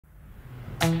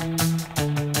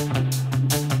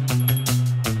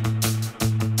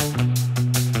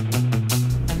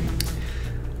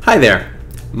Hi there,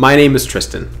 my name is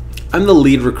Tristan. I'm the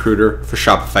lead recruiter for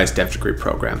Shopify's Dev Degree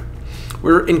program.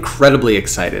 We're incredibly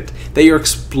excited that you're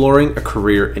exploring a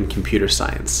career in computer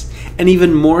science, and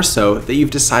even more so that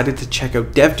you've decided to check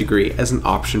out Dev Degree as an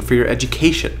option for your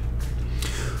education.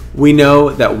 We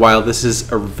know that while this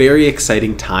is a very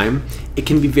exciting time, it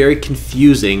can be very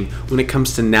confusing when it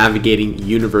comes to navigating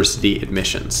university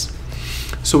admissions.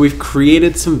 So we've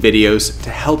created some videos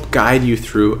to help guide you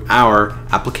through our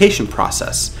application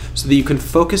process so that you can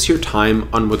focus your time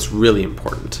on what's really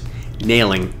important,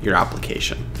 nailing your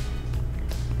application.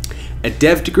 A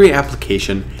Dev Degree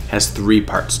application has 3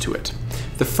 parts to it.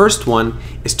 The first one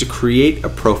is to create a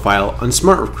profile on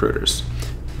SmartRecruiters.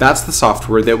 That's the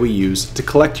software that we use to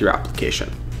collect your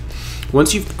application.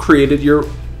 Once you've created your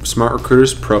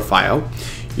SmartRecruiters profile,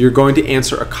 you're going to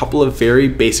answer a couple of very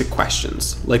basic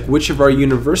questions, like which of our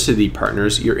university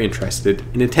partners you're interested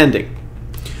in attending.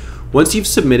 Once you've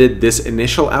submitted this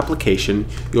initial application,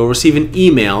 you'll receive an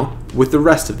email with the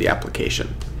rest of the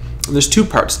application. And there's 2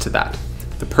 parts to that,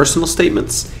 the personal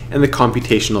statements and the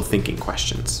computational thinking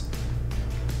questions.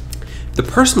 The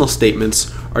personal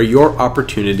statements are your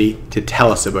opportunity to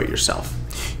tell us about yourself.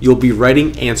 You'll be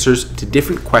writing answers to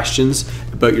different questions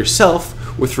about yourself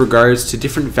with regards to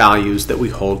different values that we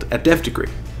hold at Dev Degree.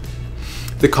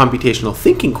 The computational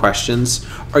thinking questions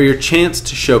are your chance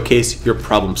to showcase your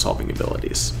problem-solving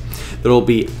abilities. There will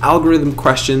be algorithm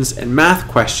questions and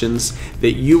math questions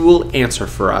that you will answer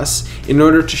for us in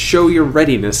order to show your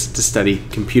readiness to study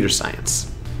computer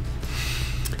science.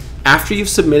 After you've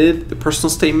submitted the personal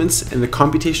statements and the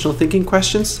computational thinking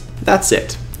questions, that's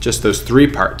it. Just those 3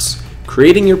 parts: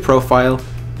 creating your profile,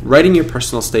 writing your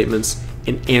personal statements,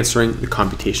 and answering the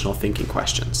computational thinking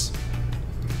questions.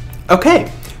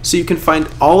 Okay, so you can find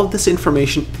all of this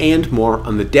information and more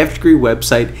on the Dev Degree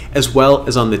website as well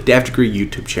as on the Dev Degree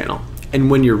YouTube channel.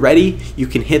 And when you're ready, you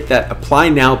can hit that Apply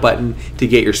Now button to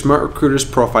get your SmartRecruiters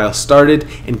profile started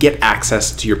and get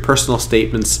access to your personal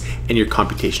statements and your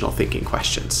computational thinking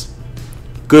questions.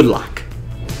 Good luck!